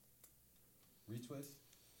Retwist?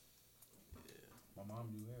 Yeah. My mom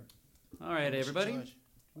do hair. All right, everybody.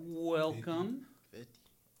 Welcome. 50.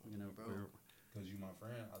 You know, Bro. Because you my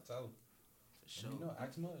friend, I'll tell her. For sure. You know,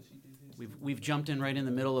 ask Mud, she did this. we've jumped in right in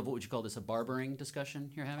the middle of what would you call this, a barbering discussion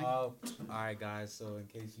you're having? All right, guys. So in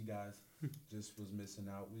case you guys just was missing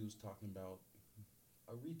out, we was talking about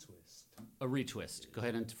a retwist. A retwist. Go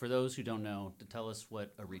ahead and, for those who don't know, to tell us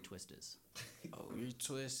what a retwist is. Oh,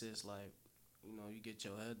 retwist is like, you get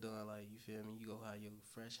your hair done, like, you feel me? You go have your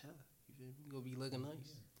fresh hair. You feel me? You go be looking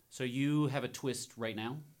nice. So you have a twist right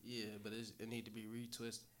now? Yeah, but it need to be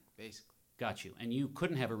retwist, basically. Got you. And you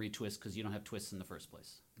couldn't have a retwist because you don't have twists in the first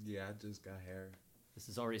place. Yeah, I just got hair. This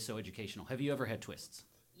is already so educational. Have you ever had twists?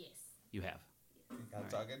 Yes. You have. I'm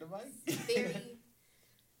talking to Mike. Very,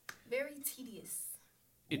 very tedious.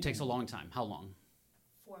 It takes a long time. How long?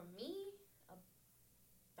 For me,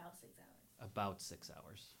 about 6 hours. About 6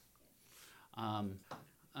 hours.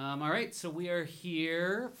 All right, so we are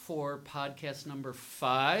here for podcast number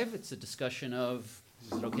 5. It's a discussion of,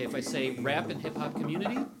 is it okay if I say rap and hip-hop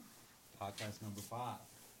community? Podcast number 5.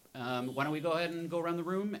 Why don't we go ahead and go around the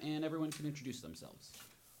room and everyone can introduce themselves.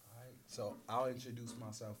 All right, so I'll introduce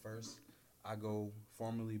myself first. I go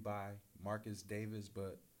formerly by Marcus Davis,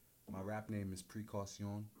 but my rap name is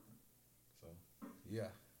Precaution. So, yeah.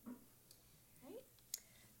 Right.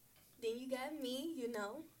 Then you got me,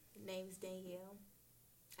 name's Danielle.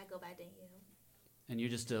 I go by Danielle. And you're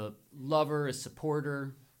just a lover, a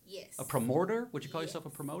supporter, Yes. a promoter? Would you call yourself a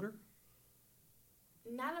Yes. promoter?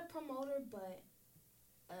 Not a promoter, but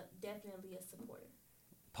definitely a supporter.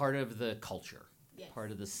 Part of the culture. Yes.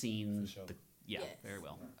 Part of the scene. For sure. Yeah, Yes. very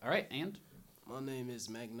well. All right, and? My name is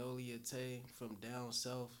Magnolia Tay from down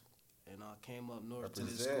south, and I came up north to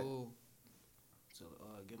this Represent. school to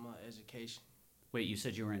get my education. Wait, you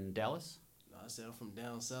said you were in Dallas? No, I said I'm from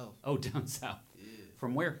down south. Oh, down south. Yeah.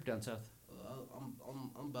 From where down south?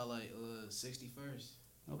 I'm about like 61st.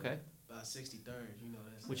 Okay. About 63rd.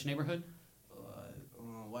 That's Which neighborhood?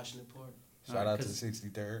 Washington Park. Shout out to 'cause-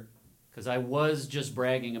 63rd. Because I was just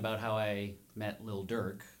bragging about how I met Lil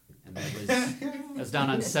Durk, and that was down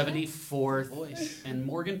on 74th Voice. and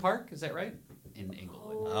Morgan Park. Is that right? In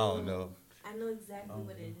Inglewood. I don't know. I know exactly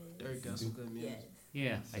what it is. Dirk got some good music.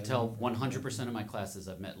 Yes. Yeah, I tell 100% of my classes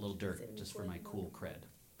I've met Lil Durk just for my cool cred.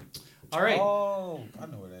 All right. Oh, I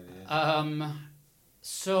know what that is.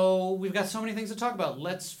 So we've got so many things to talk about.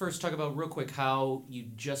 Let's first talk about real quick how you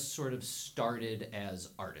just sort of started as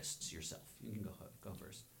artists yourself. You can go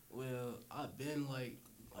first. Well, I've been like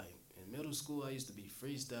in middle school, I used to be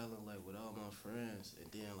freestyling like with all my friends,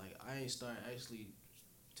 and then like I ain't start actually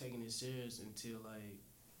taking it serious until like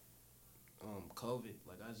COVID.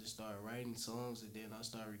 Like I just started writing songs, and then I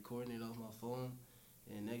started recording it off my phone.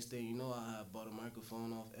 And next thing you know, I bought a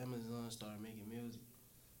microphone off Amazon, started making music.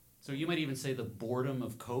 So you might even say the boredom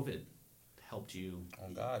of COVID helped you.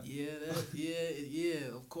 On God. Yeah,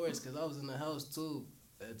 of course, because I was in the house too.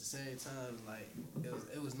 At the same time, like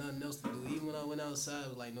it was nothing else to do. Even when I went outside, it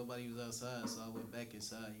was like nobody was outside, so I went back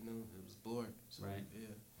inside. It was bored. So, Right. Yeah.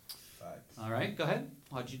 Facts. All right, go ahead.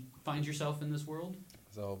 How'd you find yourself in this world?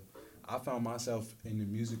 So I found myself in the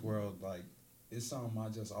music world, like, it's something I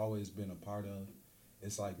just always been a part of.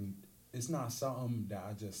 It's like, it's not something that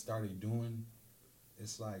I just started doing.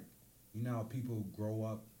 It's like, how people grow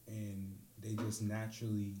up and they just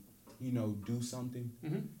naturally, do something.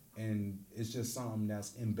 Mm-hmm. And it's just something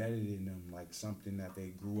that's embedded in them, like something that they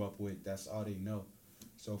grew up with. That's all they know.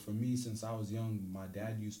 So for me, since I was young, my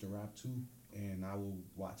dad used to rap too, and I would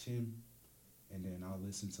watch him, and then I'll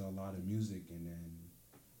listen to a lot of music, and then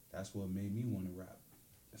that's what made me want to rap.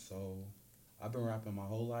 So I've been rapping my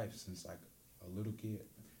whole life since like a little kid.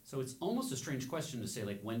 So it's almost a strange question to say,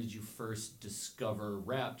 like, when did you first discover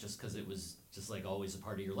rap? Just because it was just like always a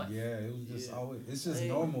part of your life. Yeah, it was just Yeah. always. It's just Like,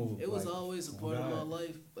 normal. It was like, always a oh part of my God.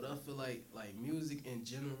 life, but I feel like music in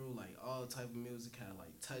general, like all type of music, kind of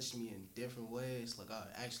like touched me in different ways. Like I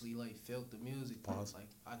actually like felt the music. Pause. Like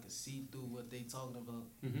I could see through what they talking about,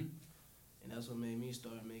 Mm-hmm. and that's what made me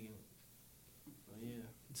start making it. But yeah,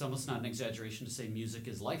 It's almost not an exaggeration to say music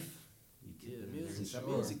is life. yeah, there's-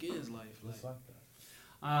 music is life. Just Like, like that.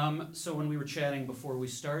 So when we were chatting before we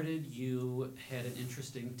started, you had an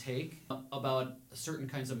interesting take about certain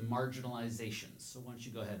kinds of marginalizations. So why don't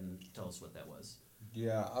you go ahead and tell us what that was?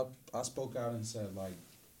 Yeah, I spoke out and said, like,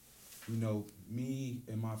 me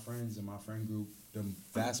and my friends and my friend group, the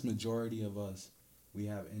vast majority of us, we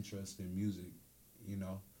have interest in music,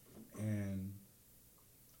 and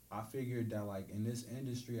I figured that, like, in this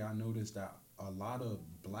industry, I noticed that a lot of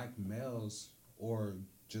black males or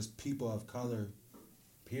just people of color,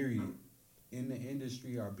 period, in the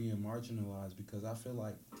industry are being marginalized because I feel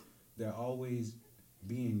like they're always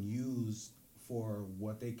being used for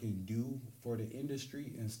what they can do for the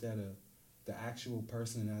industry instead of the actual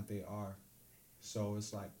person that they are. So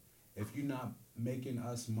it's like, if you're not making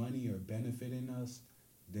us money or benefiting us,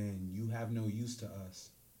 then you have no use to us.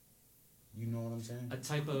 You know what I'm saying? A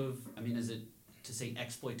type of, I mean, is it to say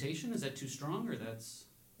exploitation? Is that too strong, or that's?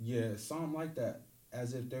 Yeah, something like that.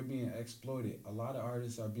 As if they're being exploited. A lot of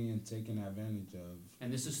artists are being taken advantage of.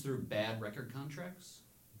 And this is through bad record contracts?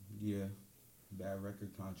 Yeah, bad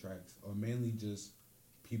record contracts. Or mainly just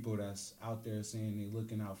people that's out there saying they're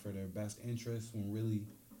looking out for their best interests when really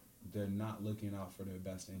they're not looking out for their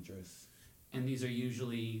best interests. And these are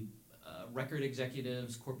usually record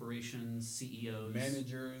executives, corporations, CEOs,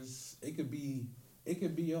 managers. It could be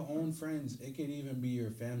your own friends. It could even be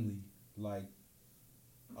your family. Like,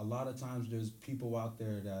 a lot of times there's people out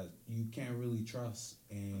there that you can't really trust,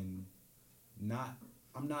 and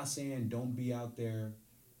I'm not saying don't be out there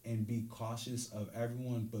and be cautious of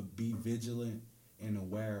everyone, but be vigilant and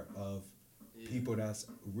aware of people that's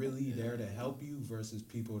really there to help you versus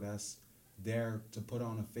people that's there to put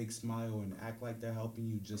on a fake smile and act like they're helping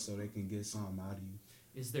you just so they can get something out of you.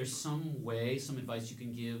 Is there some way, some advice you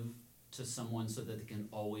can give to someone so that they can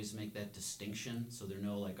always make that distinction, so they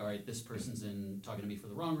know, like, all right, this person's talking to me for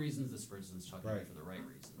the wrong reasons, this person's talking to me for the right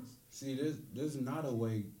reasons? See, there's not a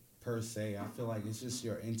way per se. I feel like it's just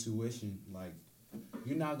your intuition. Like,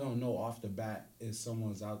 you're not gonna know off the bat if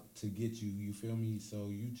someone's out to get you. You feel me? So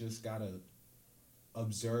you just gotta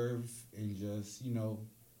observe and just,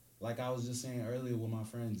 like I was just saying earlier with my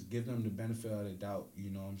friends, give them the benefit of the doubt. You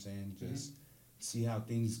know what I'm saying? Just see how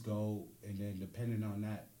things go, and then depending on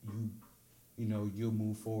that, you'll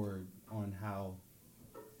move forward on how.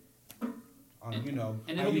 And how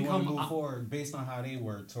it'll you want become to move forward based on how they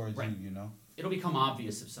work towards you. It'll become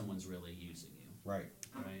obvious if someone's really using you. Right.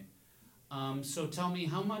 Right. So tell me,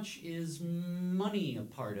 how much is money a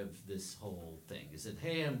part of this whole thing? Is it,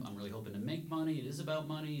 hey, I'm really hoping to make money? It is about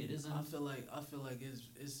money. It isn't. I feel like it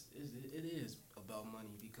is about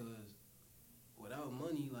money, because without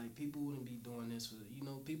money, like, people wouldn't be doing this for,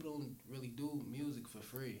 people don't really do music for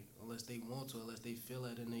free unless they want to, unless they feel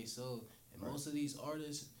it in their soul. And most of these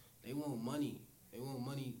artists, they want money. They want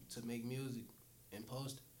money to make music and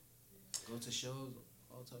post it, go to shows,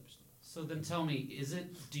 all type of stuff. So then tell me,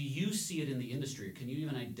 do you see it in the industry, or can you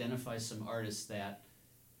even identify some artists that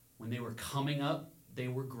when they were coming up, they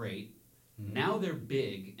were great, now they're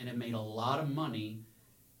big and have made a lot of money?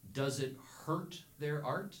 Does it hurt their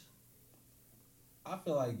art? I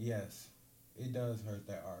feel like yes, it does hurt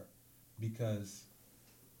their art, because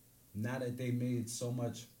now that they made so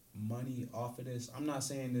much money off of this, I'm not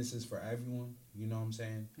saying this is for everyone, you know what I'm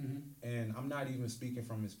saying? Mm-hmm. And I'm not even speaking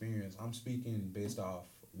from experience. I'm speaking based off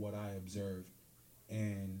what I observed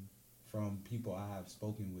and from people I have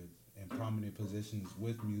spoken with in prominent positions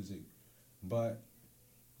with music. But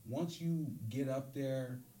once you get up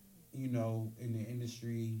there, in the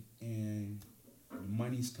industry, and the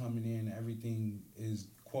money's coming in, everything is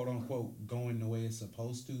quote unquote going the way it's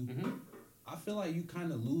supposed to, I feel like you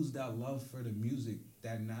kind of lose that love for the music,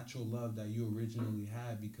 that natural love that you originally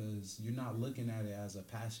had, because you're not looking at it as a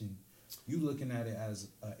passion. You looking at it as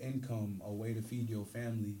an income, a way to feed your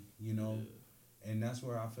family, And that's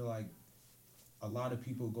where I feel like a lot of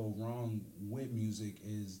people go wrong with music,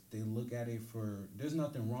 is they look at it for, there's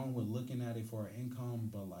nothing wrong with looking at it for an income,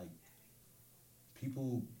 but like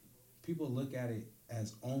people look at it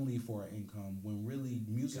as only for an income, when really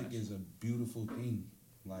music is a beautiful thing.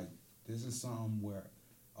 Like, this is something where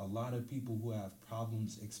a lot of people who have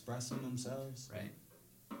problems expressing themselves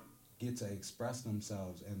get to express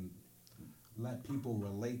themselves and let people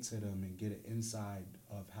relate to them and get an insight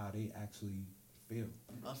of how they actually feel.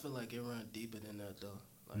 I feel like it runs deeper than that, though.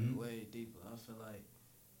 Way deeper. I feel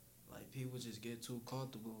like people just get too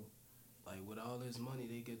comfortable. Like, with all this money,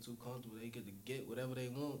 they get too comfortable. They get to get whatever they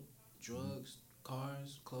want. Drugs,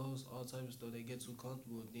 cars, clothes, all type of stuff. They get too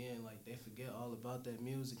comfortable. Then, like, they forget all about that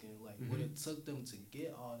music and, like, what it took them to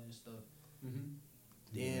get all this stuff.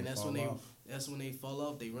 Then that's when they fall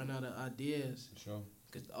off. They run out of ideas. Sure.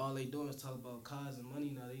 Because all they do is talk about cars and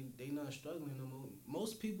money. Now they not struggling no more.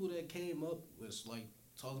 Most people that came up was, like,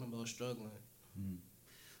 talking about struggling.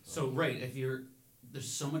 So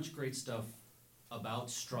there's so much great stuff about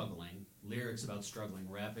struggling, lyrics about struggling,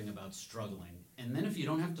 rapping about struggling. And then if you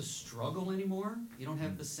don't have to struggle anymore, you don't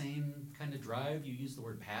have the same kind of drive. You use the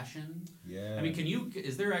word passion. Yeah. I mean,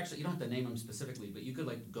 is there actually, you don't have to name them specifically, but you could,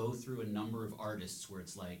 like, go through a number of artists where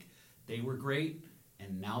it's like, they were great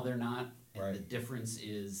and now they're not. And the difference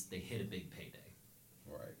is they hit a big payday.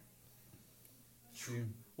 Right. True.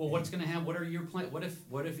 Well, what's going to happen? What are your plans? What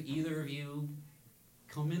if either of you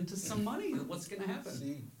come into some money. What's gonna happen?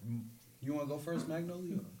 See, you want to go first,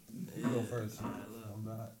 Magnolia? You go first. Alright, look. Oh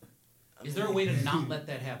God. Is there a way to not let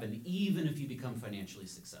that happen, even if you become financially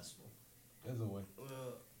successful? There's a way. Well,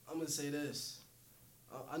 I'm gonna say this.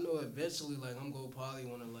 I know eventually, like, I'm gonna probably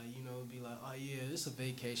wanna, like, you know, be like, oh yeah, it's a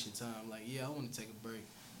vacation time. Like, yeah, I wanna take a break,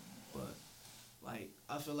 but like,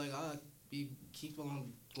 I feel like I keep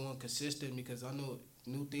on going consistent because I know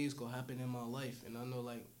new things gonna happen in my life, and I know,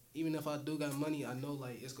 like, even if I do got money, I know,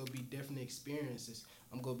 like, it's gonna be different experiences.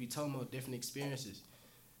 I'm gonna be talking about different experiences,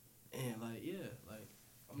 and like, yeah, like,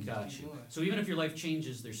 I'm Got just you. keep going. So even if your life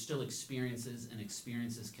changes, there's still experiences, and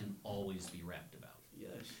experiences can always be rapped about.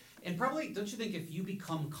 Yes. And probably, don't you think if you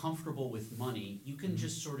become comfortable with money, you can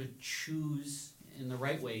just sort of choose in the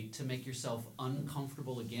right way to make yourself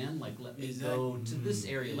uncomfortable again? Like, let me go to this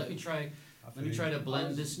area. Let me try. Let me try to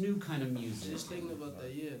blend this new kind of music. Just thinking about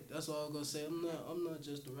that, yeah. That's all I was gonna say. I'm not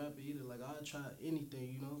just a rapper either. Like, I try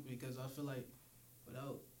anything, you know, because I feel like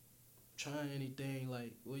without trying anything,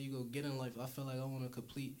 like, what you gonna get in life, I feel like I wanna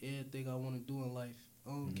complete everything I wanna do in life.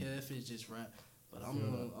 I don't care if it's just rap, but I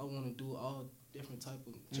wanna do all different type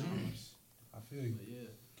of genres. I feel you. But yeah.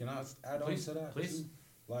 Can I add Please, on to that? please. Too?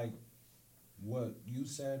 Like what you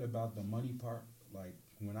said about the money part. Like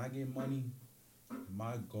when I get money,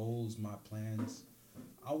 my goals, my plans.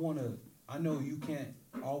 I know you can't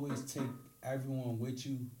always take everyone with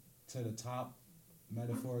you to the top,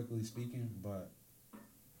 metaphorically speaking, but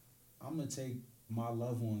I'm gonna take my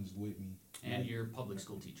loved ones with me. And your public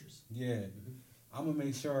school teachers. Yeah. I'm gonna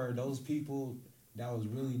make sure those people that was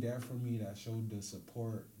really there for me, that showed the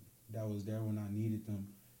support, that was there when I needed them,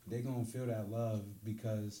 they gonna feel that love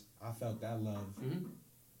because I felt that love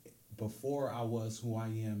before I was who I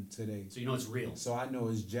am today. So you know it's real. So I know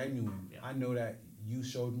it's genuine. Yeah. I know that you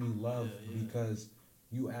showed me love because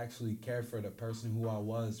you actually cared for the person who I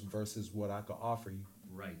was versus what I could offer you.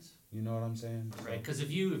 Right. You know what I'm saying? Right. Because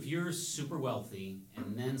if you're super wealthy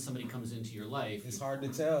and then somebody comes into your life, It's hard to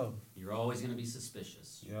tell. you're always going to be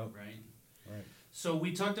suspicious. Yep. Right. Right. So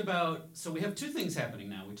we talked about. So we have two things happening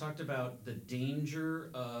now. We talked about the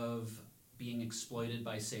danger of being exploited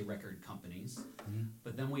by, say, record companies.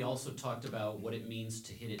 But then we also talked about what it means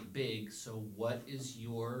to hit it big. So what is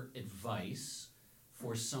your advice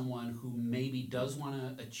for someone who maybe does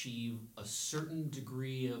want to achieve a certain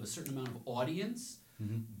degree of a certain amount of audience,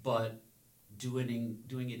 but doing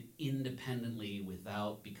it independently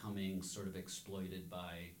without becoming sort of exploited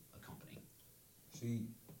by a company? See,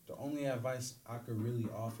 the only advice I could really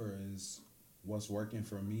offer is what's working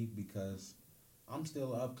for me because I'm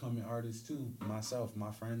still an upcoming artist too. Myself,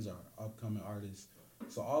 my friends are upcoming artists.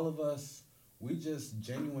 So all of us, we just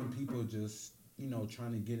genuine people just,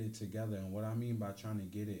 trying to get it together. And what I mean by trying to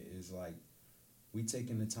get it is like we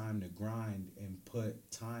taking the time to grind and put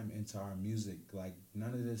time into our music. Like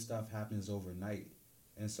none of this stuff happens overnight.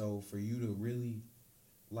 And so for you to really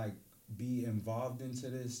like be involved into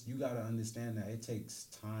this, you got to understand that it takes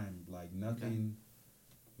time. Like nothing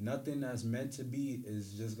that's meant to be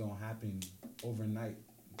is just going to happen overnight.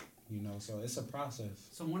 So it's a process.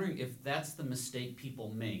 So I'm wondering if that's the mistake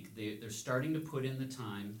people make. They're starting to put in the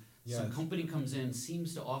time. Yes. Some company comes in,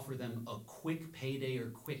 seems to offer them a quick payday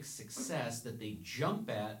or quick success that they jump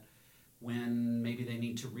at when maybe they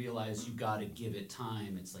need to realize you got to give it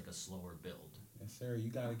time. It's like a slower build. Yes, sir.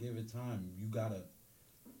 You got to give it time. You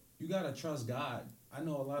gotta trust God. I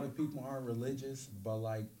know a lot of people aren't religious, but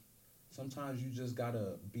like sometimes you just got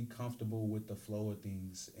to be comfortable with the flow of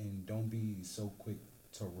things and don't be so quick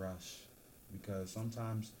to rush because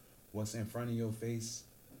sometimes what's in front of your face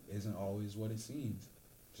isn't always what it seems.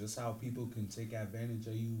 Just how people can take advantage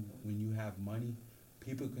of you when you have money,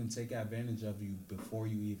 people can take advantage of you before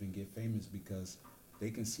you even get famous because they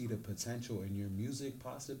can see the potential in your music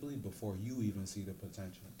possibly before you even see the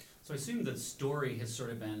potential. So I assume the story has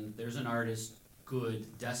sort of been, there's an artist,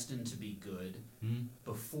 good, destined to be good.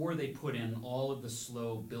 Before they put in all of the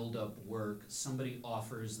slow build-up work, somebody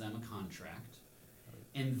offers them a contract.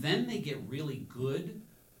 And then they get really good,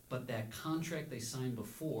 but that contract they signed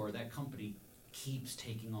before, that company keeps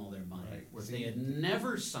taking all their money. Right. Where if they had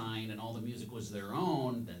never signed and all the music was their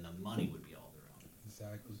own, then the money would be all their own.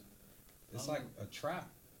 Exactly. It's like a trap.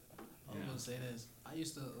 I was gonna say this. I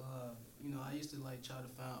used to, like try to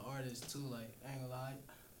find artists too. Like, I ain't gonna lie,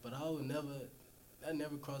 but that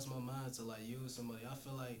never crossed my mind to like use somebody. I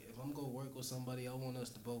feel like if I'm gonna work with somebody, I want us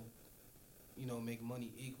to both, make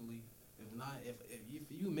money equally. If not, if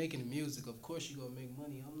you making the music, of course you gonna make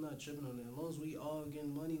money. I'm not tripping on that. As long as we all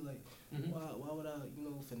getting money, like why would I,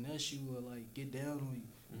 finesse you or like get down on you?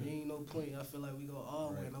 There ain't no point. I feel like we go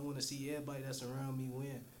all win. I want to see everybody that's around me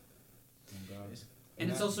win. And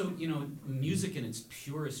it's also, you know, music in its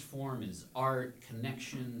purest form is art,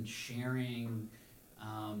 connection, sharing,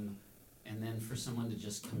 and then for someone to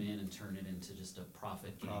just come in and turn it into just a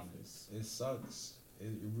profit game. It sucks. It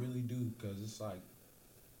really do, because it's like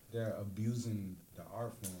they're abusing the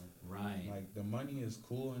art form. Right. Like, the money is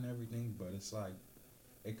cool and everything, but it's like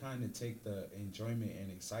it kind of take the enjoyment and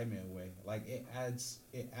excitement away. Like, it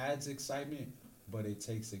adds excitement, but it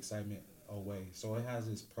takes excitement away. So it has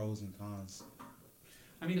its pros and cons.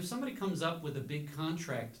 I mean, if somebody comes up with a big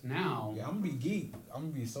contract now, Yeah, I'm gonna be geek. I'm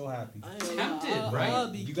gonna be so happy. Tempted, right?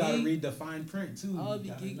 I'll be You gotta geek. read the fine print too. I'll You be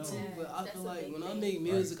gotta geek know. too, but I That's feel a like big when I thing. make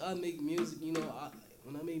music, I make music. You know,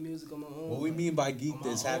 when I make music on my own. What we like, mean by on geeked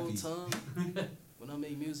my is own happy. time, when I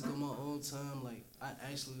make music on my own time, like I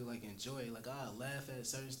actually like enjoy it. Like I laugh at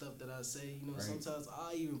certain stuff that I say. You know, Right. sometimes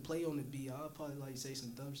I even play on the beat. I'll probably like say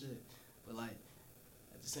some dumb shit, but like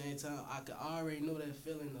at the same time, I already know that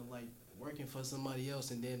feeling of like working for somebody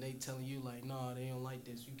else and then they telling you like, nah, they don't like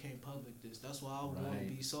this. You can't public this. That's why I want Right.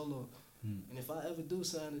 to be solo. Hmm. And if I ever do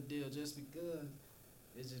sign a deal, just because.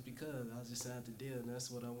 It's just because I just signed the deal and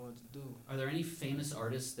that's what I wanted to do. are there any famous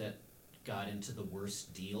artists that got into the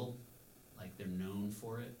worst deal? Like they're known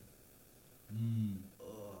for it?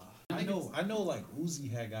 I know. Like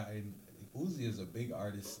Uzi had gotten. Uzi is a big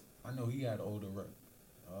artist. I know he had older.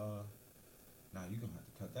 Nah, you gonna have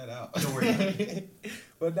to cut that out. Don't worry about it.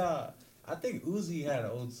 But nah, I think Uzi had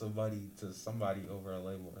owed somebody over a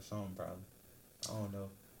label or something probably. I don't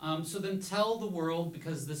know. So then tell the world,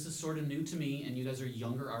 because this is sort of new to me and you guys are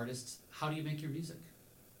younger artists, how do you make your music?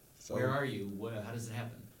 So Where are you? How does it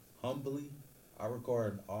happen? humbly, I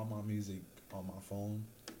record all my music on my phone,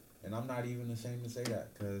 and I'm not even ashamed to say that,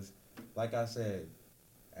 cause like I said,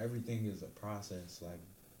 everything is a process. Like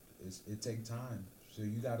it take time, so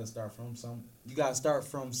you gotta start from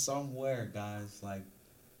somewhere, guys. Like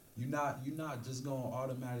you're not just gonna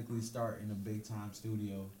automatically start in a big time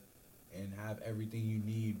studio and have everything you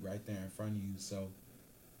need right there in front of you. So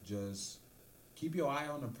just keep your eye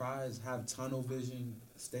on the prize, have tunnel vision,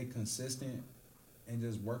 stay consistent, and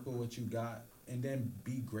just work with what you got, and then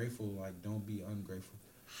be grateful. Like, don't be ungrateful.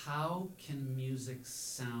 How can music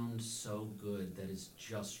sound so good that is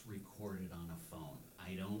just recorded on a phone?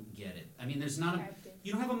 I don't get it. I mean, there's not a, Practice.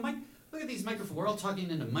 you don't have a mic. Look at these microphones. We're all talking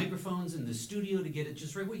into microphones in the studio to get it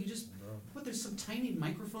just right. What, there's some tiny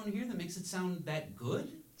microphone here that makes it sound that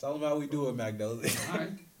good? Tell them how we do it, Magnolia. All right.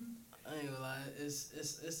 I ain't gonna lie,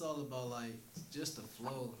 it's all about like just the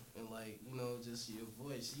flow and like, you know, just your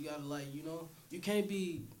voice. You gotta like, you know, you can't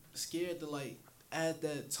be scared to like add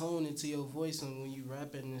that tone into your voice and when you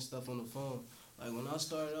rapping and stuff on the phone. Like when I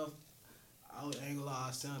started off, ain't gonna lie,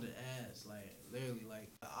 I sounded ass. Like literally, like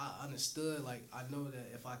I understood, like I know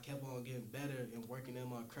that if I kept on getting better and working in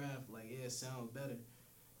my craft, like it sound better.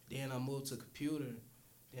 Then I moved to computer.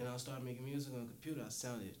 Then I started making music on the computer. I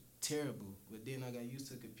sounded terrible, but then I got used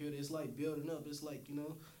to the computer. It's like building up. It's like, you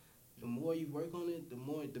know, the more you work on it,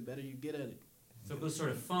 the better you get at it. So it goes sort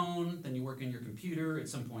of phone, then you work in your computer. At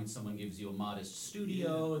some point, someone gives you a modest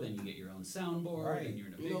studio. Then you get your own soundboard, Right. and you're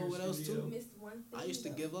in a You bigger know what else, studio. too? Missed one thing. I used to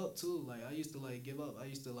though. give up too. Like I used to like give up. I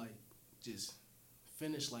used to like just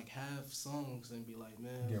finish like half songs and be like,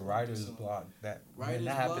 man. Get fuck writer's this song. block. That Writer's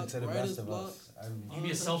happened block, to the writer's best of block. us. You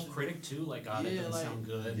be a self-critic too, like, that Yeah, doesn't like- sound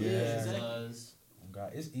good. Yeah, Yes, it exactly. does.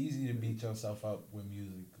 God, it's easy to beat yourself up with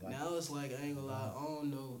music. Like, Now it's like, I ain't gonna lie, I don't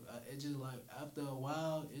know. It just like, after a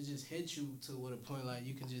while, it just hits you to what a point like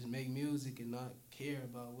you can just make music and not care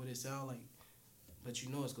about what it sound like. But you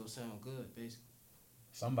know it's gonna sound good, basically.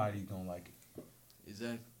 somebody's gonna like it.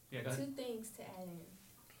 Exactly. Yeah, go ahead. 2 things to add in.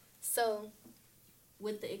 So,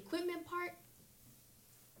 with the equipment part,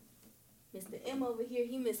 Mr. M over here,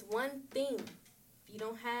 he missed one thing. If you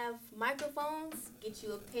don't have microphones, get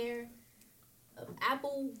you a pair of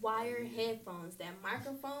Apple wire headphones. That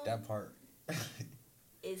microphone That part.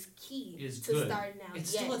 is key Is to good. starting out.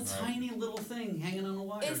 It's yes. still a Right. tiny little thing hanging on a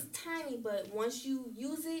wire. It's tiny, but once you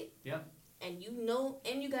use it, Yep. and you know,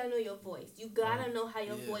 and you gotta know your voice. You gotta know how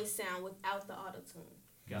your Yeah. voice sound without the auto tune.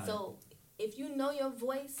 Got it. So if you know your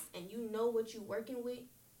voice and you know what you're working with,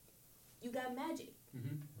 you got magic.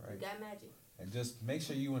 Mm-hmm. You Right. got magic. And just make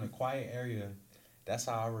sure you in a quiet area. That's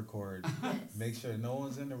how I record. Yes. Make sure no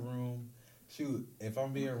one's in the room. Shoot, if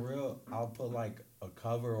I'm being real, I'll put like a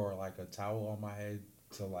cover or like a towel on my head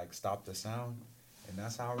to like stop the sound. And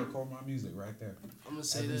that's how I record my music right there. I'm gonna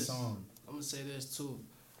say Every this. song. I'm gonna say this too.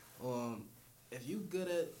 If you good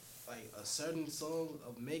at like a certain song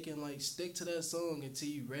of making, like stick to that song until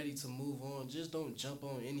you ready to move on. Just don't jump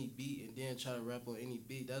on any beat and then try to rap on any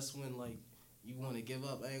beat. That's when like you want to give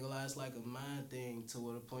up. I ain't gonna lie, it's like a mind thing to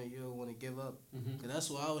what a point you don't want to give up. Mm-hmm. Cause that's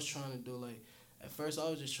what I was trying to do. Like at first I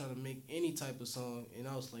was just trying to make any type of song, and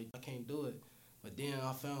I was like, I can't do it. But then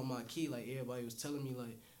I found my key. Like everybody was telling me,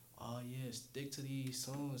 like, oh yeah, stick to these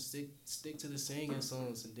songs, stick to the singing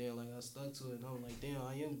songs, and then like I stuck to it, and I'm like, damn,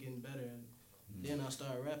 I am getting better. And then I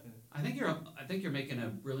started rapping. I think you're making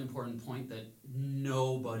a really important point that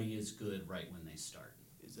nobody is good right when they start.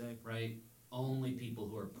 Exactly. Right? Only people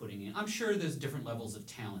who are putting in. I'm sure there's different levels of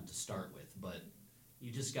talent to start with, but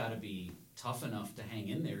you just got to be tough enough to hang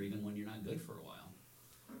in there even when you're not good for a while.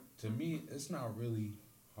 To me, it's not really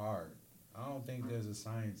hard. I don't think there's a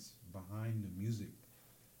science behind the music.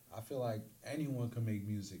 I feel like anyone can make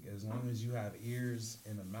music as long as you have ears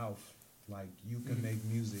and a mouth. Like, you can make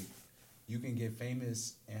music. You can get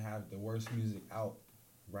famous and have the worst music out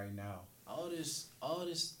right now. All this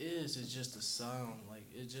is just a sound. Like,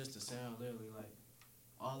 it's just a sound, literally. Like,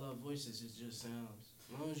 all our voices is just sounds.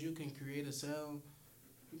 As long as you can create a sound,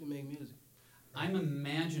 you can make music. I'm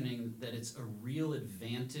imagining that it's a real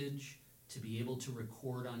advantage to be able to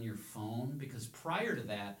record on your phone, because prior to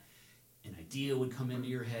that, an idea would come into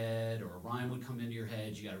your head or a rhyme would come into your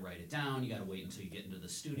head. You got to write it down. You got to wait until you get into the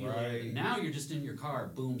studio. Right. And now you're just in your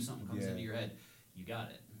car. Boom, something comes into your head. You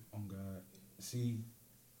got it. Oh God. See,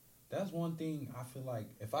 that's one thing I feel like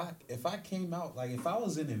if I came out, like if I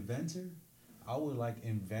was an inventor, I would like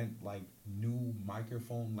invent like new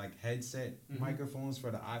microphone, like headset microphones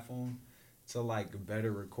for the iPhone to like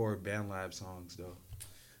better record BandLab songs though.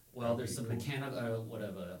 Well, there's some cool.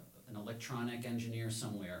 an electronic engineer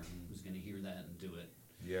somewhere who's going to hear that and do it.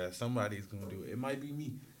 Yeah, somebody's gonna do it. It might be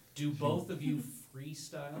me. Do both of you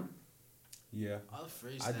freestyle? Yeah, I'll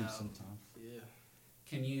freestyle. I do sometimes. Yeah.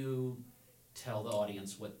 Can you tell the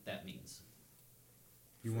audience what that means?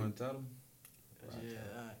 You want to tell them? Yeah,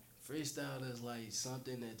 alright. Freestyle is like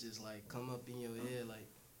something that just like come up in your head. Like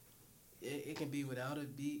it can be without a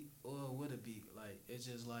beat or with a beat. Like it's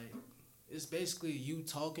just like it's basically you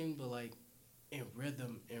talking, but like in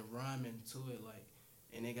rhythm and rhyming to it. Like,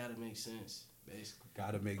 and it gotta make sense, basically.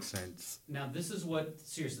 Gotta make sense. Now, this is what,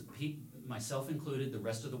 seriously, myself included, the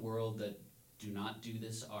rest of the world that do not do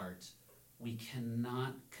this art, we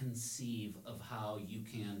cannot conceive of how you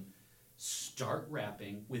can start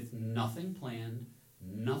rapping with nothing planned,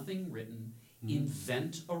 nothing written,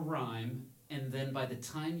 invent a rhyme, and then by the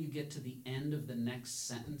time you get to the end of the next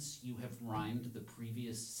sentence, you have rhymed the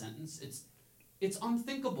previous sentence. It's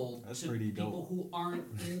unthinkable That's to pretty people dope. who aren't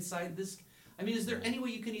inside this. I mean, is there any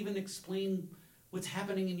way you can even explain what's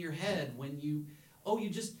happening in your head when you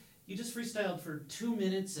just freestyled for 2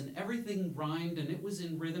 minutes and everything rhymed and it was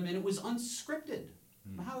in rhythm and it was unscripted?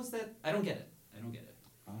 How is that? I don't get it.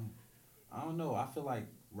 I don't know. I feel like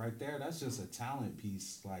right there, that's just a talent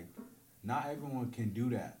piece. Like, not everyone can do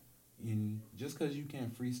that. And just because you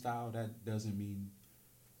can't freestyle, that doesn't mean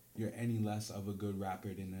you're any less of a good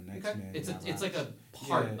rapper than the next man. It's like a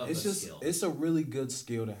part of it's the just, skill. It's a really good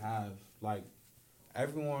skill to have. Like,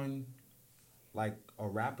 everyone, like a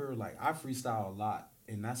rapper, like I freestyle a lot,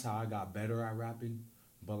 and that's how I got better at rapping.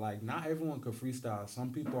 But like, not everyone could freestyle.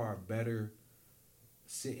 Some people are better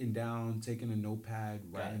sitting down, taking a notepad,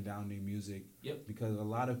 writing down their music. Yep. Because a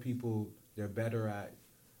lot of people, they're better at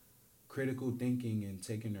critical thinking and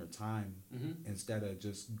taking their time instead of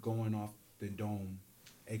just going off the dome,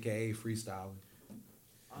 aka freestyling.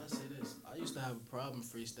 I'll say this. I used to have a problem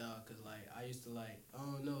freestyle because, like, I used to, like, I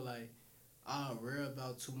don't know, like, I'll worry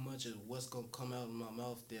about too much of what's going to come out of my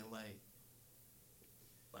mouth. Then, like,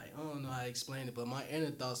 I don't know how to explain it, but my inner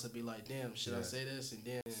thoughts would be like, damn, should I say this? And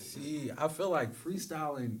then... See, I feel like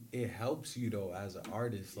freestyling, it helps you, though, as an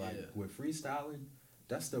artist. Like, with freestyling,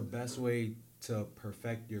 that's the best way to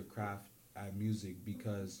perfect your craft at music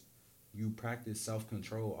because you practice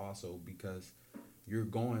self-control also because you're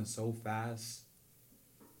going so fast.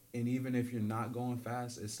 And even if you're not going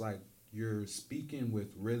fast, it's like you're speaking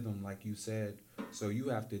with rhythm, like you said. So you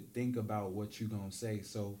have to think about what you're going to say.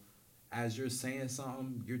 So as you're saying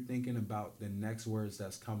something, you're thinking about the next words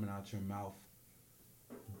that's coming out your mouth.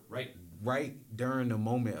 Right during the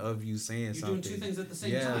moment of you saying something. You're doing two things at the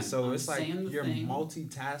same time. Yeah, so it's like you're thing.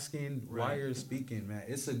 multitasking while you're speaking, man.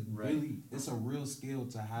 It's a it's a real skill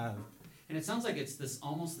to have. And it sounds like it's this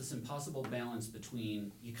almost this impossible balance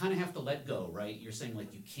between you kind of have to let go, right? You're saying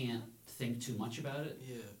like you can't think too much about it.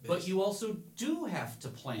 Yeah. But you also do have to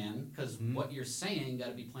plan because what you're saying got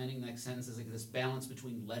to be planning the next sentence is like this balance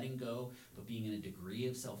between letting go but being in a degree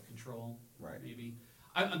of self-control. Right. Maybe.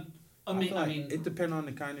 I mean, it depends on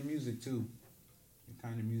the kind of music too. The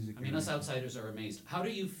kind of music. I mean, us outsiders are amazed. How do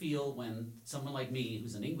you feel when someone like me,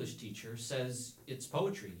 who's an English teacher, says it's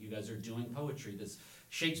poetry? You guys are doing poetry.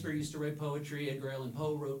 Shakespeare used to write poetry. Edgar Allan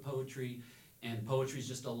Poe wrote poetry. and poetry's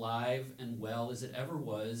just alive and well as it ever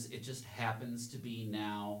was. It just happens to be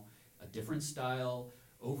now a different style,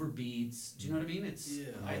 over beats. Do you know what I mean? It's. Yeah.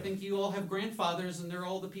 I think you all have grandfathers, and they're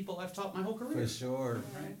all the people I've taught my whole career. For sure.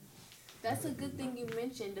 Right. That's a good thing you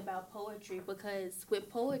mentioned about poetry, because with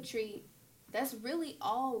poetry, that's really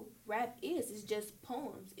all rap is. It's just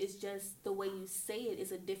poems. It's just the way you say it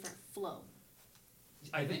is a different flow.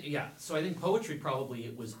 I think, yeah. So I think poetry probably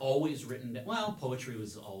it was always written. Well, poetry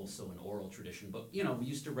was also an oral tradition, but you know we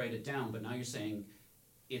used to write it down. But now you're saying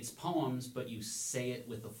it's poems, but you say it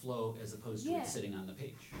with a flow as opposed to Yeah. it sitting on the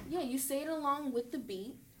page. Yeah, you say it along with the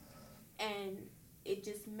beat, and it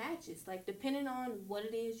just matches. Like, depending on what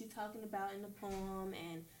it is you're talking about in the poem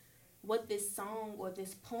and what this song or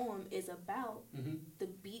this poem is about, Mm-hmm. the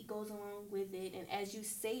beat goes along with it. And as you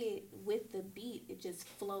say it with the beat, it just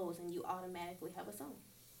flows and you automatically have a song.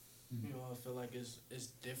 You know, I feel like it's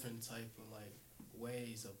different type of like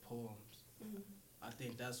ways of poems. Mhm. I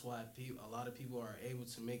think that's why a lot of people are able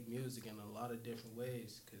to make music in a lot of different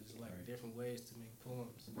ways, because it's like Right. different ways to make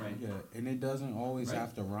poems. Right. Yeah, and it doesn't always Right.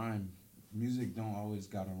 have to rhyme. Music don't always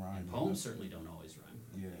gotta rhyme. And poems certainly don't always rhyme.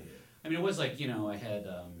 Yeah. I mean, it was like, you know, I had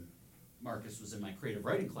Marcus was in my creative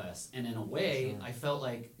writing class, and in a way, Sure. I felt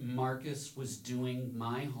like Marcus was doing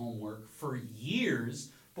my homework for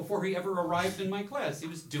years before he ever arrived in my class. He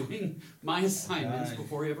was doing my assignments Right.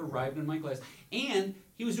 before he ever arrived in my class, and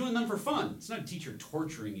he was doing them for fun. It's not a teacher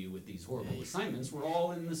torturing you with these horrible assignments. We're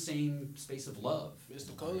all in the same space of love.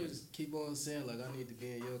 Mr. Colors keep on saying like I need to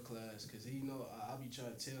be in your class, because he know I be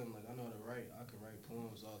trying to tell him like I know how to write. I can write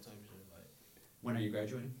poems, all type of shit. Like When are you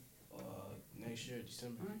graduating? next year,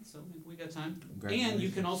 December. All right, so maybe we got time. And you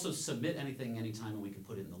Congratulations. can also submit anything anytime, and we can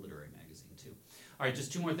put it in the literary magazine too. All right,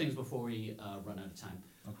 just two more things before we run out of time.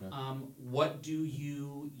 Okay. What do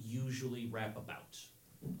you usually rap about?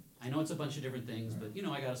 I know it's a bunch of different things, but you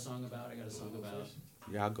know, I got a song about.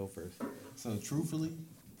 Yeah, I'll go first. So truthfully,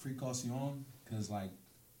 precaution, cause like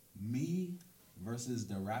me versus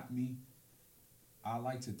the rap me, I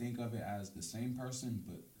like to think of it as the same person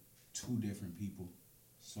but two different people.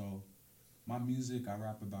 So my music, I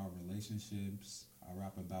rap about relationships. I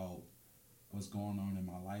rap about what's going on in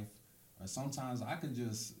my life. Or sometimes I could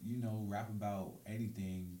just, rap about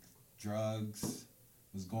anything, drugs,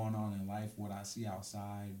 what's going on in life, what I see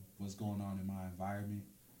outside, what's going on in my environment.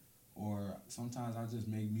 Or sometimes I just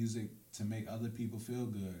make music to make other people feel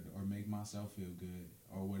good or make myself feel good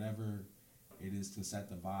or whatever it is to set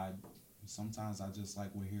the vibe. Sometimes I just like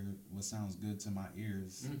what sounds good to my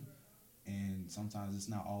ears. And sometimes it's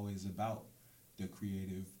not always about the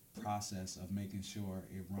creative process of making sure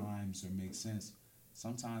it rhymes or makes sense.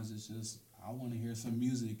 Sometimes it's just I want to hear some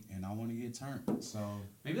music and I want to get turned. So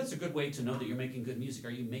Maybe that's a good way to know that you're making good music. Are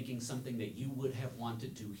you making something that you would have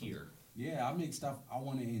wanted to hear? yeah, I make stuff I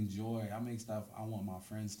want to enjoy. I make stuff I want my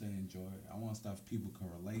friends to enjoy. I want stuff people can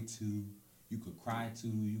relate to. You could cry to.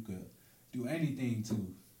 You could do anything to.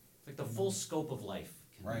 It's like the full scope of life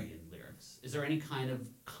can Right. be in lyrics. Is there any kind of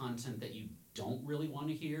content that you don't really want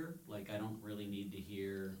to hear? Like, I don't really need to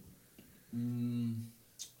hear.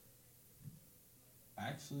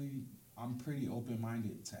 Actually, I'm pretty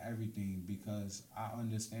open-minded to everything because I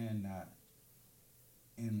understand that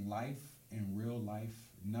in life, in real life,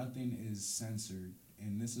 nothing is censored.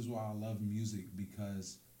 And this is why I love music,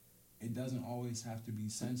 because it doesn't always have to be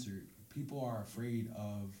censored. People are afraid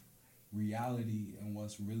of reality and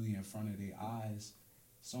what's really in front of their eyes,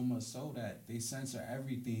 so much so that they censor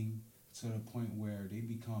everything to the point where they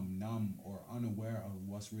become numb or unaware of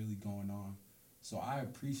what's really going on. So I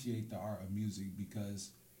appreciate the art of music because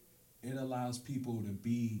it allows people to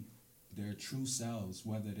be their true selves,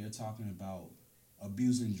 whether they're talking about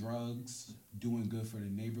abusing drugs, doing good for the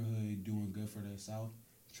neighborhood, doing good for themselves,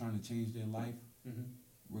 trying to change their life.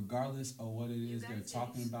 Regardless of what it is they're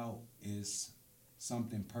talking about, is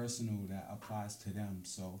something personal that applies to them.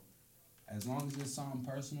 So as long as it's something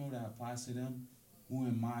personal that applies to them, who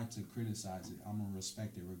am I to criticize it? I'm gonna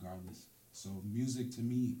respect it regardless. So music to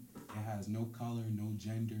me, it has no color, no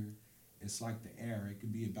gender. It's like the air. It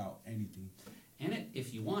could be about anything. And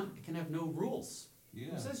if you want, it can have no rules.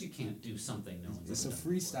 Yeah. Who says you can't do something no one's It's a ever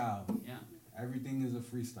done before? freestyle. Yeah. Everything is a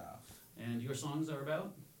freestyle. And your songs are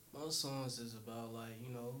about? Most songs is about like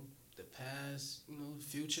the past, the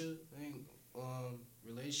future,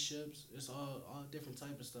 relationships. It's all different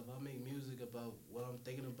type of stuff. I make music about what I'm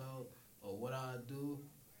thinking about or what I do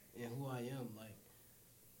and who I am. Like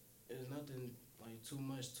there's nothing like too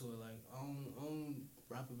much to it. Like I don't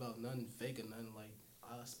rap about nothing fake or nothing. Like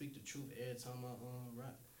I speak the truth every time I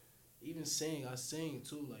rap. Even sing, I sing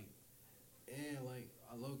too. Like and like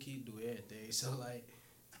I low key do everything. So like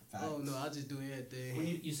Oh no, I just do everything. When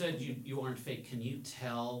you said you aren't fake, can you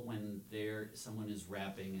tell when someone is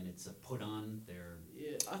rapping and it's a put on?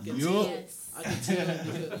 Yeah, I can Yup. tell. Yes. I can tell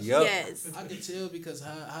because Yup. Yes. I can tell because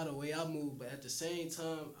how the way I move, but at the same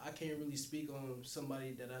time, I can't really speak on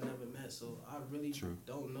somebody that I never met, so I really True.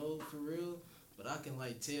 don't know for real. But I can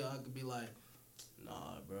like tell. I could be like,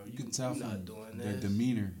 nah, bro, You can tell you're not from doing their this.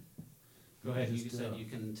 demeanor. Go ahead. You Just said tell. you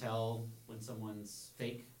can tell when someone's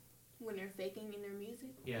fake. When they're faking in their music.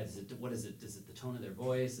 Yeah. What is it? Is it the tone of their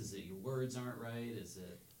voice? Is it your words aren't right? Is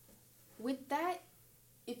it? With that,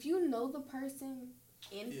 if you know the person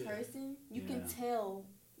in Yeah. person, you can Yeah. tell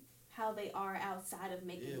how they are outside of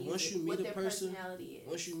making Yeah, music. once you meet what a their person- personality is.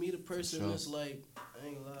 Once you meet a person, Sure. it's like I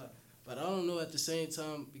ain't gonna lie, but I don't know at the same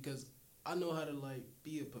time because I know how to like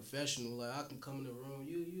be a professional. Like I can come in the room,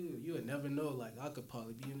 you would never know. Like I could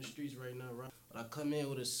probably be in the streets right now, right? But I come in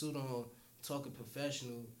with a suit on, talking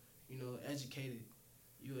professional, educated.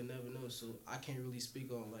 You would never know. So I can't really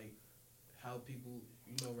speak on like how people,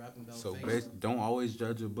 rapping about. So fake stuff. don't always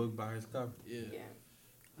judge a book by its cover. Yeah.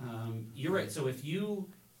 Yeah. You're right. So if your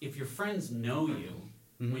friends know you,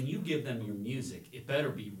 Mhm. when you give them your music, it better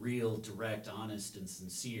be real, direct, honest, and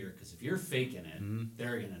sincere. Because if you're faking it, Mhm.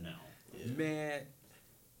 they're gonna know. Yeah. Man,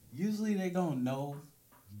 usually they gonna know,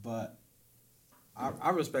 but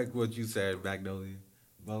I respect what you said, Magnolia.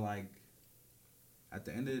 But like, at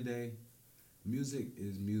the end of the day, music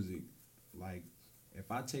is music. Like,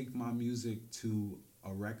 if I take my music to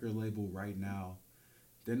a record label right now,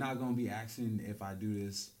 they're not gonna be asking if I do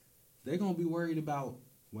this. They're gonna be worried about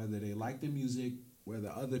whether they like the music, whether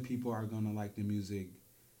other people are gonna like the music,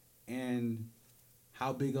 and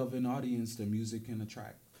how big of an audience the music can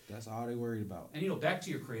attract. That's all they worried about. And back to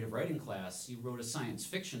your creative writing class, you wrote a science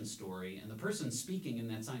fiction story, and the person speaking in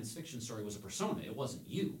that science fiction story was a persona. It wasn't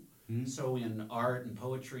you. Mhm. So in art and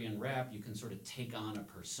poetry and rap, you can sort of take on a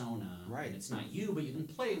persona, Right. and it's not you, but you can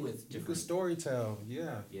play with You could different. story tell,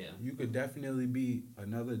 yeah. Yeah. You could definitely be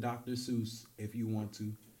another Dr. Seuss if you want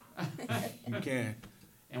to. You can.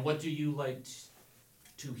 And what do you like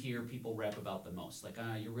to hear people rap about the most? Like,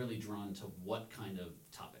 you're really drawn to what kind of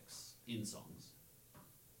topics in songs?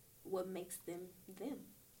 What makes them them.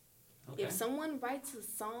 Okay. If someone writes a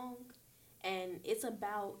song and it's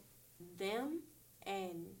about them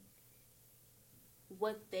and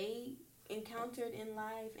what they encountered in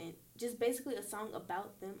life and just basically a song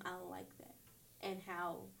about them, I like that. And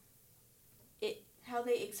how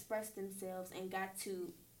they expressed themselves and got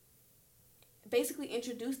to basically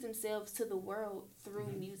introduce themselves to the world through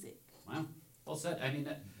Mhm. music. Wow. Well said. I mean,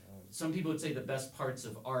 some people would say the best parts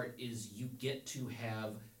of art is you get to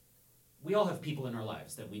have. We all have people in our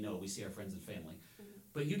lives that we know. We see our friends and family,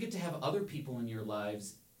 but you get to have other people in your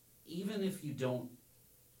lives, even if you don't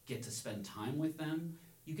get to spend time with them.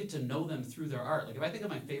 You get to know them through their art. Like if I think of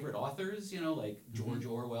my favorite authors, like George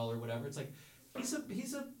Orwell or whatever, it's like he's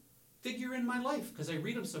a figure in my life because I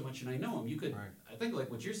read him so much and I know him. You could. Right. I think like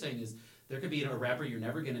what you're saying is there could be a rapper you're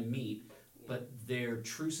never gonna meet, but their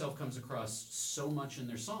true self comes across so much in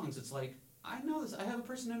their songs. It's like I know this. I have a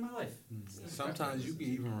person in my life. Sometimes you can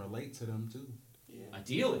even relate to them too. Yeah.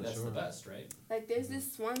 Ideally, that's Sure. the best, right? Like there's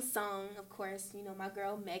this one song, of course, my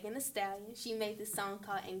girl Megan Thee Stallion, she made this song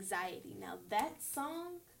called Anxiety. Now that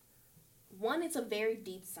song, one, it's a very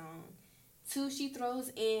deep song. Two, she throws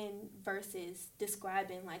in verses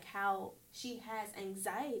describing like how she has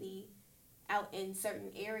anxiety out in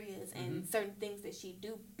certain areas and certain things that she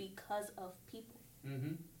do because of people.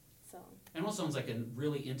 Mm-hmm. So And also sounds like a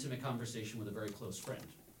really intimate conversation with a very close friend.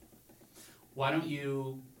 Why don't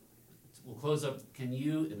you? We'll close up. Can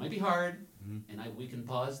you? It might be hard, and we can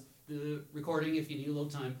pause the recording if you need a little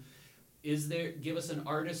time. Give us an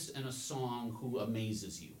artist and a song who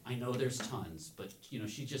amazes you? I know there's tons, but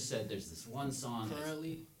she just said there's this one song.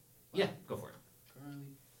 Currently, Yeah, go for it.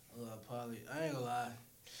 Currently, probably I ain't gonna lie,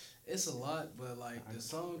 it's a lot, but like the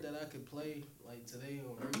song that I could play like today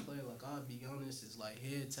on replay, like I'll be honest, is like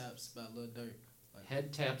Head Taps by Lil Durk. Like,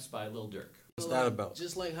 Head Taps by Lil Durk. What's that about?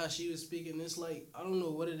 Just like how she was speaking, it's like I don't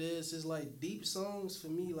know what it is. It's like deep songs for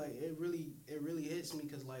me. Like it really hits me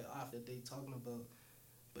because like that they talking about,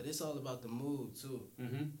 but it's all about the mood too.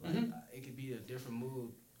 Like it could be a different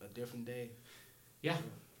mood, a different day. Yeah.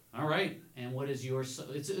 All right. And what is your?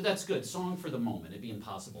 That's good. Song for the moment. It'd be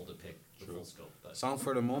impossible to pick the full scope. But Song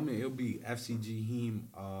for the moment, it'll be FCG Heem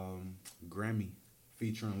Grammy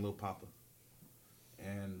featuring Lil Papa.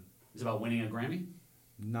 And it's about winning a Grammy.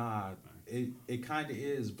 nah, it kind of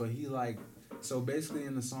is, but he like, so basically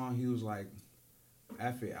in the song he was like,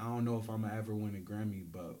 F it, I don't know if I'm gonna ever win a Grammy,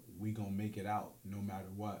 but we gonna make it out no matter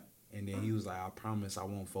what. And then he was like, I promise I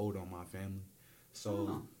won't fold on my family.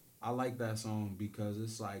 So I like that song because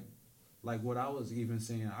it's like what I was even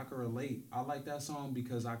saying, I could relate. I like that song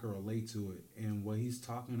because I could relate to it. And what he's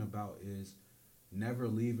talking about is never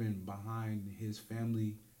leaving behind his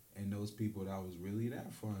family and those people that was really there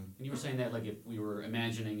for him. And you were saying that like if we were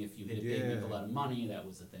imagining if you hit it big, make a Yeah. lot of money, that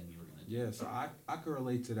was the thing you were gonna do. Yeah, so I could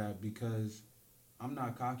relate to that because I'm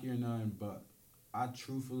not cocky or nothing, but I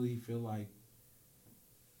truthfully feel like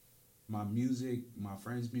my music, my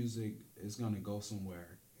friends' music, is gonna go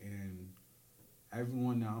somewhere. And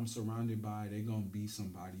everyone that I'm surrounded by, they're gonna be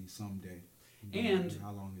somebody someday. No And matter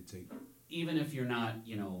how long it takes. even if you're not,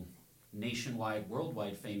 you know, nationwide,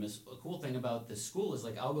 worldwide famous, a cool thing about this school is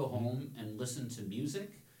like I'll go home and listen to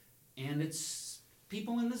music, and it's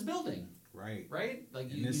people in this building, Right. right?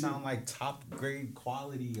 Like And it sound like top grade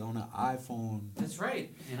quality on an iPhone. That's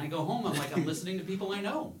right. And I go home, I'm like I'm listening to people I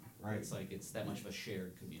know. Right. It's like it's that much of a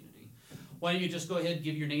shared community. Why don't you just go ahead and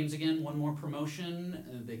give your names again, one more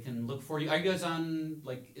promotion, they can look for you. Are you guys on,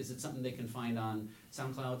 like, is it something they can find on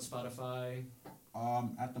SoundCloud, Spotify?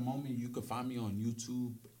 At the moment, you can find me on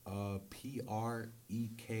YouTube, Prekyn,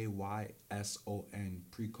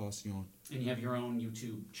 Precaution. And you have your own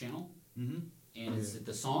YouTube channel? Mm-hmm. And is it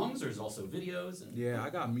the songs, or is it also videos? And Yeah, I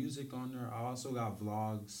got music on there. I also got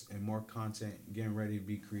vlogs and more content getting ready to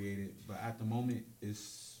be created. But at the moment,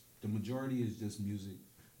 the majority is just music.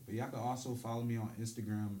 But y'all can also follow me on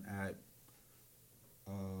Instagram at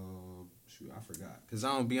shoot, I forgot, cause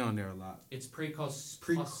I don't be on there a lot. It's Precaution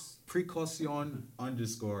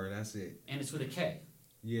 _ that's it. and it's with a K.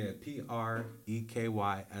 Yeah, Prekyn.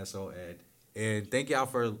 And thank y'all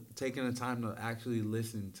for taking the time to actually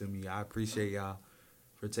listen to me. I appreciate y'all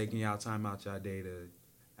for taking y'all time out y'all day to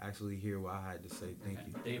actually hear what I had to say. Thank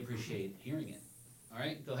you. They appreciate hearing it. All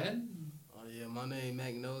right, go ahead. Oh yeah, my name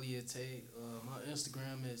Magnolia Tate. My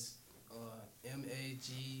Instagram is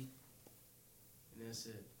MAG, and that's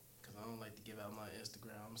it. Cause I don't like to give out my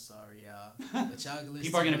Instagram. I'm sorry, y'all. But y'all can listen.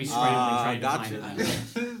 People are gonna be scrambling trying to gotcha. find it.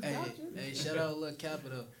 Hey, shout out Lil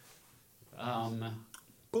Capital.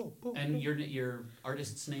 Boom, boom. And your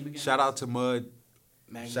artist's name again? Shout out to Mud.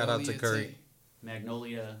 Magnolia Shout out to Curry. Tate.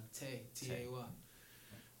 Magnolia. Tay, T-A-Y.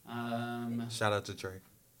 Shout out to Trey.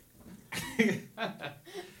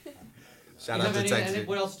 Shout You out have to any, Texas.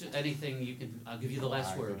 what else? Anything you can? I'll give you the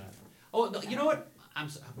last All right, word. go ahead. Oh, you know what?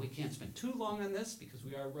 We can't spend too long on this because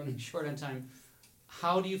we are running short on time.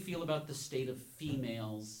 How do you feel about the state of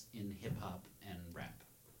females in hip hop and rap?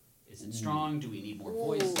 Is it strong? Do we need more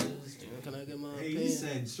voices? Can I get my Hey, opinion? you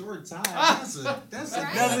said short time. That's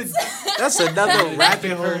Right? another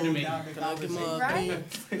rabbit Occurred hole. to me. down the Can I get my conversation. Right? opinion?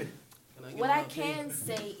 Can get What my I opinion? can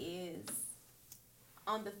say is,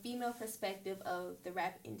 on the female perspective of the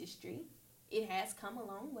rap industry, it has come a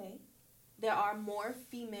long way. There are more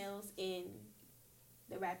females in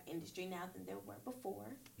the rap industry now than there were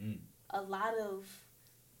before. Mm. A lot of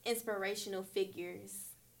inspirational figures,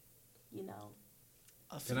 you know.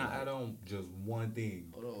 Can I add on just one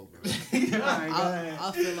thing? Hold on, bro. All right, go ahead.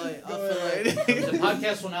 I feel like The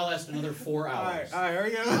podcast will now last another 4 hours. all right,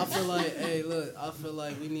 hurry I up. feel like, hey, look, I feel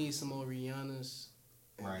like we need some more Rihannas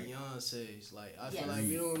and Right. Beyonces. Like, I feel Yes. like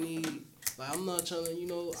we don't need, like, I'm not trying to, you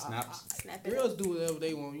know, Snaps. Snap it girls up. do whatever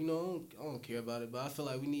they want, you know, I don't care about it, but I feel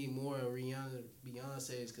like we need more Rihanna,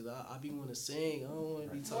 Beyonces, because I be want to sing. I don't want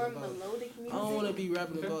to be More talking about, melodic music. I don't want to be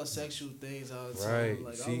rapping about sexual things all the time. Right.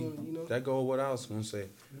 Like, See, I want, you know. that go with what I was gonna say.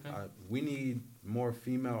 Okay. We need more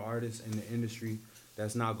female artists in the industry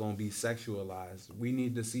that's not gonna be sexualized. We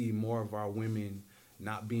need to see more of our women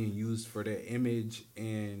not being used for their image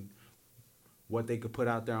and what they could put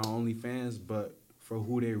out there on OnlyFans, but for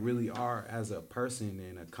who they really are as a person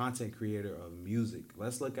and a content creator of music.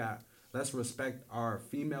 Let's respect our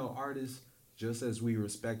female artists just as we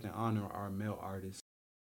respect and honor our male artists.